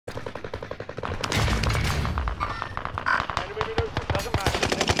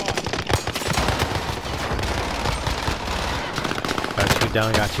down,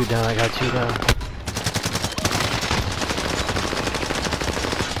 I got two down, I got two down.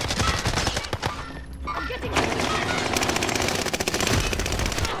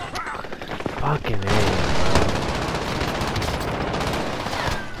 Fucking A.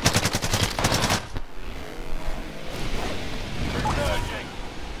 Resurging.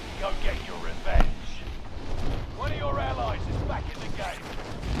 Go get your revenge. One of your allies is back in the game.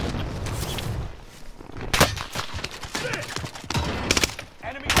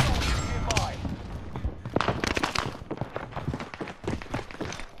 Enemy soldiers nearby.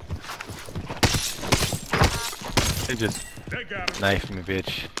 They just knifed me,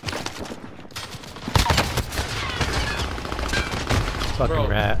 bitch. Fucking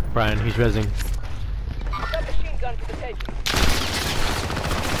rat. Brian, he's rezzing. Machine gun to the taking.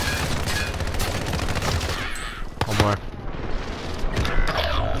 One more.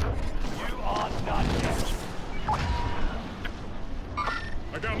 You are not yet.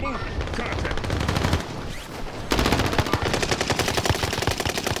 I got movement. Contact.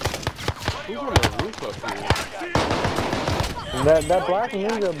 Who's on the roof up here? That black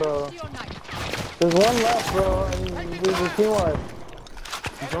ninja, bro. There's one left, bro, and there's a team wipe.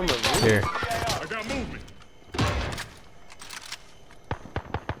 He's on the roof. Here. I got movement.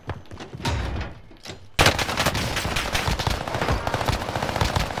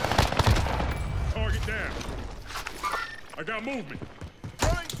 Target down. I got movement.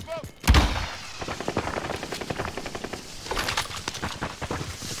 Throwing smoke.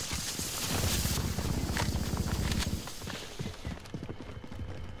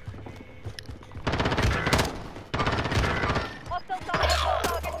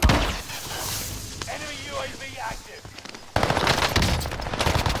 Enemy UAV active.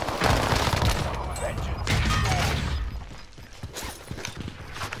 Vengeance is yours.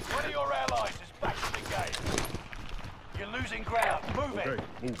 One of your allies is back in the game. You're losing ground. Move it. Okay,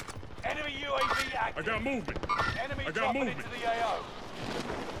 move. Enemy UAV I active. got movement. Enemy I got dropping movement. into the AO.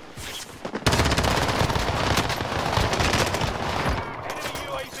 Enemy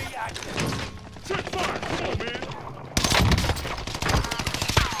UAV active. Check fire. Come on, man.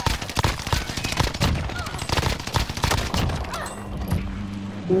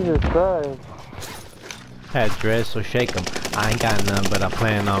 Jesus Christ. Had dreads, so shake 'em. I ain't got none, but I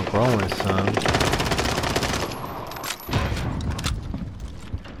plan on growing some.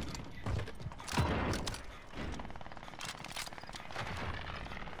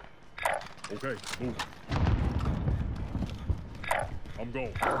 Okay, move. I'm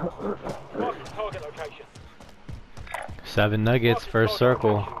going. Marking target location. 7 nuggets, first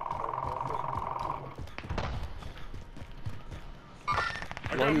circle.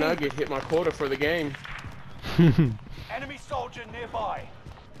 One nugget hit my quota for the game. Enemy soldier nearby.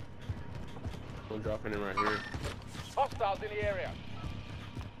 I'm dropping in right here. Hostiles in the area.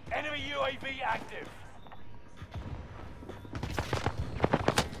 Enemy UAV active.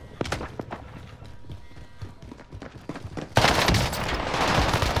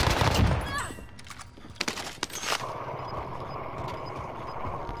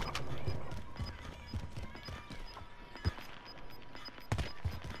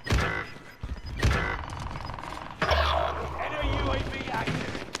 Enemy UAV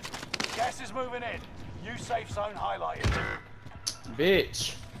active. Gas is moving in. New safe zone highlighted.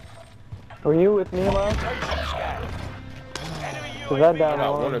 Bitch. Were you with me, man? Location scan. Enemy Was that UAV down I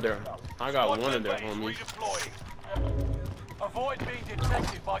got on? one of their. I got Squad one of their member is homies. redeploying. Avoid being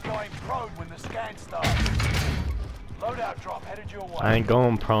detected by going prone when the scan starts. Loadout drop headed your way. I ain't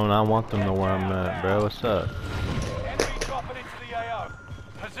going prone, I want them to where I'm at, bro. What's up? Enemy dropping into the AO.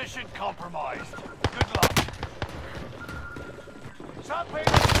 Position compromised. Good luck. Some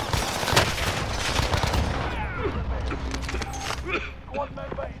people. Squad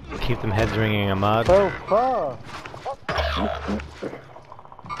member in. Keep them heads ringing, Ahmad. Oh, fuck.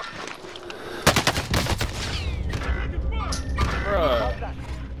 Bruh.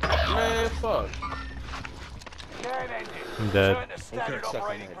 Man, fuck. Scan ended. I'm dead. Return to standard Okay, suck on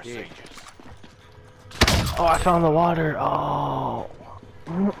operating that dick. procedures. Oh, I found the water. Oh.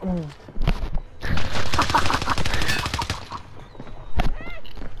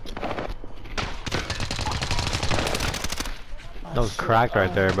 That was cracked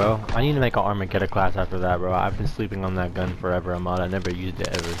right there, bro. I need to make an Armageddon class after that, bro. I've been sleeping on that gun forever, Ahmad. I never used it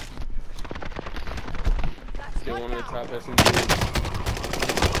ever. Still one of the top SMGs.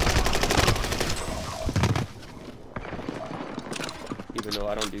 Even though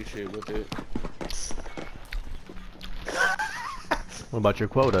I don't do shit with it. What about your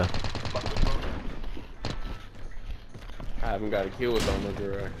quota? I haven't got a kill with on the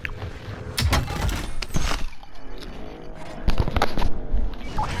girl.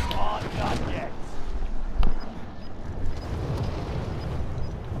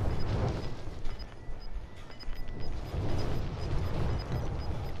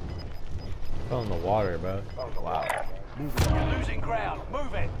 Fell in the water, bro. Wow. You're losing ground.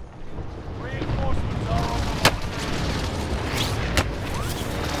 Move it. Reinforcements are on the way.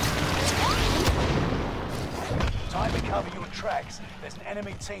 Time to cover your tracks. There's an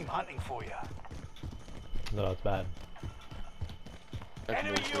enemy team hunting for you. No, that's bad.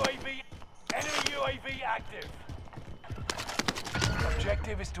 Enemy UAV active.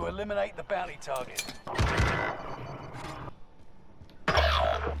 Objective is to eliminate the bounty target.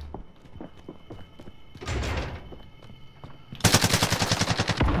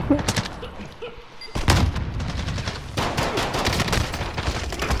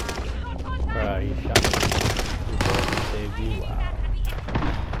 Bro, he shot me. He saved you. Wow.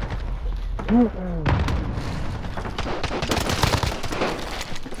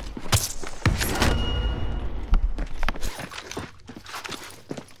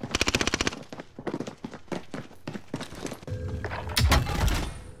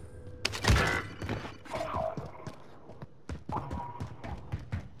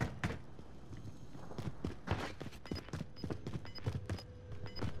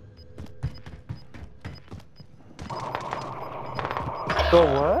 So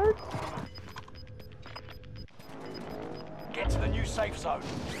what? Get to the new safe zone.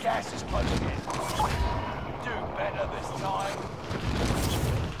 Gas is closing in. Do better this time.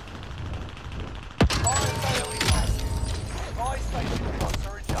 Fire sale is active. Buy station costs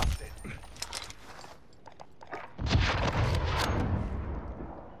are adjusted.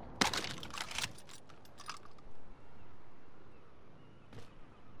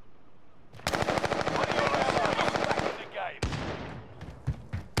 One of your allies is back in the game.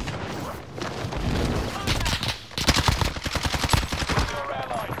 Your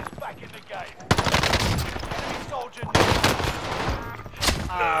allies is back in the game. Enemy soldier near.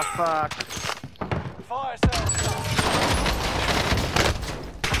 Ah, fuck. Fire sale done.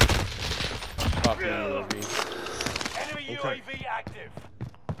 Fucking UAV. Enemy UAV active.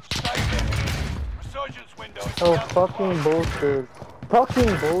 Stay there. Resurgence window is Oh, just fucking bullshit.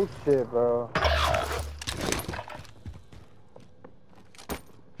 Fucking bullshit, bro.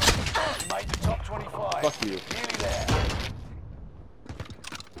 You made the top 25. Fuck you. Nearly there.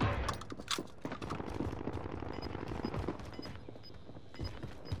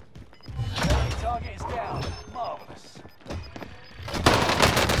 Enemy target is down. Marvelous.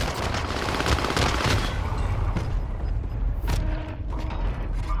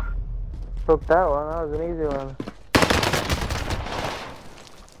 Took that one, that was an easy one.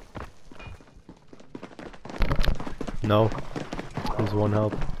 No. There's one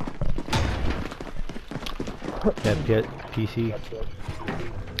help. Yeah, get PC.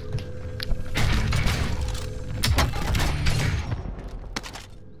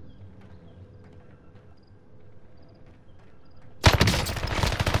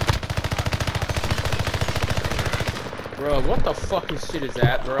 Bro, what the fucking shit is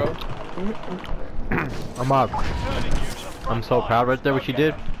that, bro? I'm up. Turning you to the front I'm so line. proud right there what you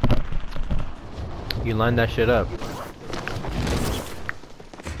did. You lined that shit up.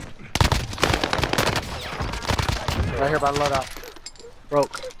 Right here by the loadout.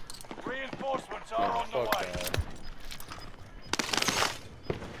 Broke. Reinforcements are on the Fuck way. that.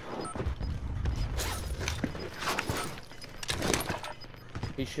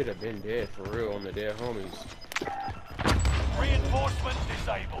 He should have been dead for real on the dead homies. Reinforcement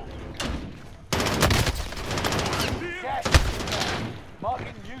disabled. Gas is inbound.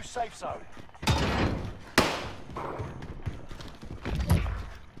 Marking new safe zone.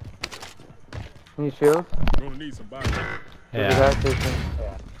 Need shields? We're gonna need some bodies. There's a Yeah. gas station.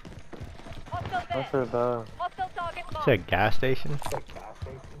 Hostile What's there. it about? Hostile target It's marked. a gas station? Small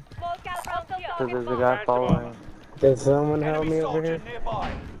caliber hostile So target there's a marked. guy following. Can someone help Enemy me over soldier here?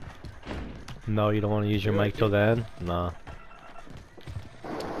 nearby. No, you don't want to use your mic till the end? Nah.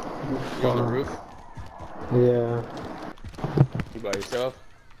 You on the roof? Yeah. You by yourself?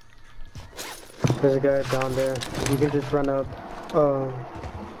 There's a guy down there. You can just run up.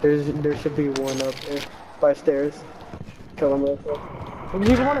 There should be one up there by stairs. Kill him real quick.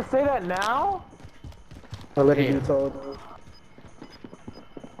 You want to say that now? I'll let it be told.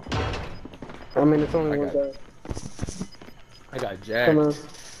 I mean, it's only I one got- guy. I got Come on. jacked.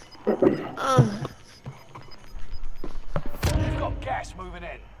 You've got gas moving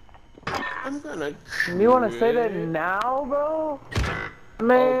in. I'm gonna. You want to say that quit. now, bro?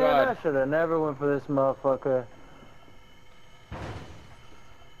 Man, God. I should have never went for this motherfucker.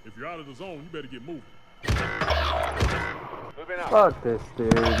 If you're out of the zone, you better get moving. Moving up. Fuck this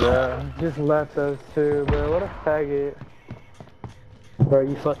dude, bro. Just left us two, bro. What a faggot. Bro,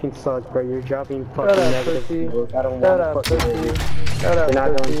 you fucking suck, bro. You're dropping Shut fucking up, negative pussy. scores. I don't Shut want up, to fucking pussy. hear you. Shut up, You're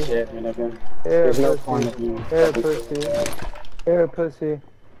not doing pussy. shit, man, nigga. Yeah, There's no pussy. point of you. Yeah, pussy. Yeah, pussy.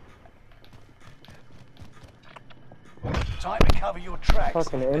 Time to cover your tracks.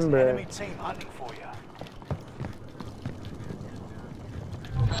 Fucking There's an inbred. enemy team hunting for you.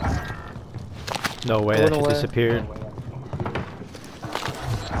 No way, Run that just away. disappeared.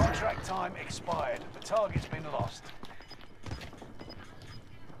 Contract time expired. The target's been lost.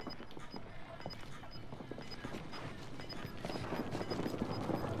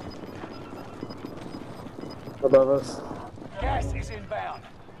 Above us. Gas is inbound.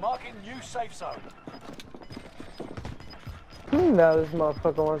 Marking new safe zone. Now this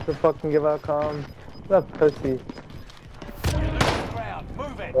motherfucker wants to fucking give out comms. What a pussy. You're losing ground.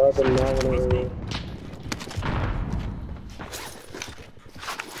 Move it. Bro, I've been nagging over you.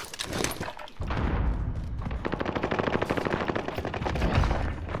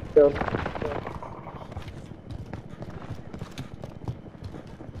 Killed.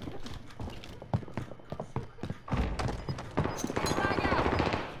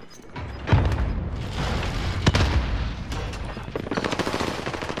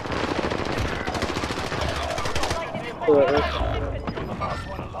 You're the last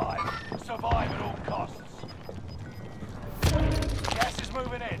one alive. Survive at all costs. Gas is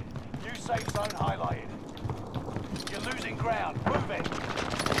moving in. New safe zone highlighted. You're losing ground. Move it.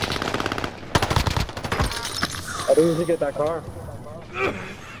 I think we should get that car.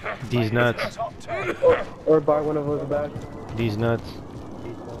 These nuts. Top 10. Or buy one of those back. These nuts.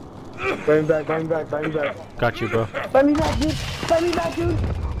 Buy me back, buy me back, buy me back. Got you, bro. Buy me back, dude! Buy me back, dude!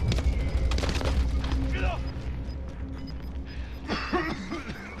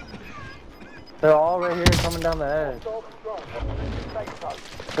 They're all right here coming down the edge.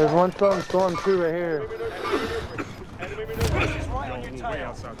 There's one storm two right here. This is right on your Way tail.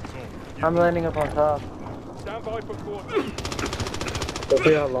 outside the zone. I'm landing up on top. Stand by for coordinates. Let's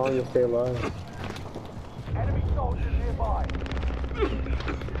see how long you stay alive. Enemy soldiers nearby.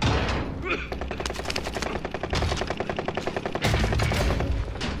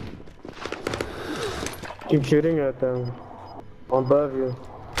 Keep shooting at them. Above you.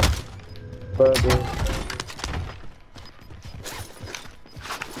 Above you.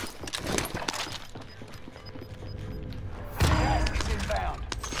 Gas is inbound.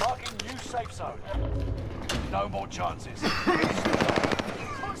 Marking new safe zone. No more chances.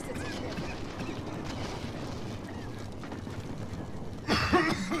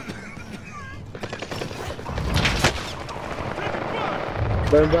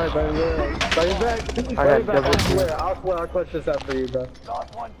 Buy me back, buy me back. Buy me back. I Buy me got back. double I team. swear, I'll clutch this out for you, bro.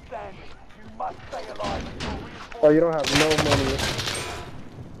 Last one standing. You must stay alive until reinforcements. Oh, you don't have no money.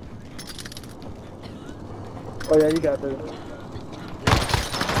 Oh yeah, you got this.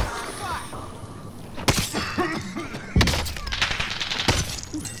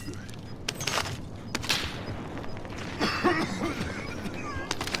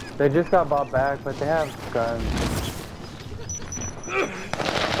 They just got bought back, but they have guns.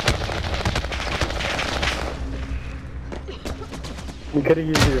 You could have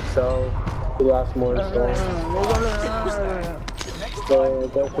used it yourself. The last more so. Next So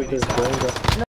time, that's what win just is going.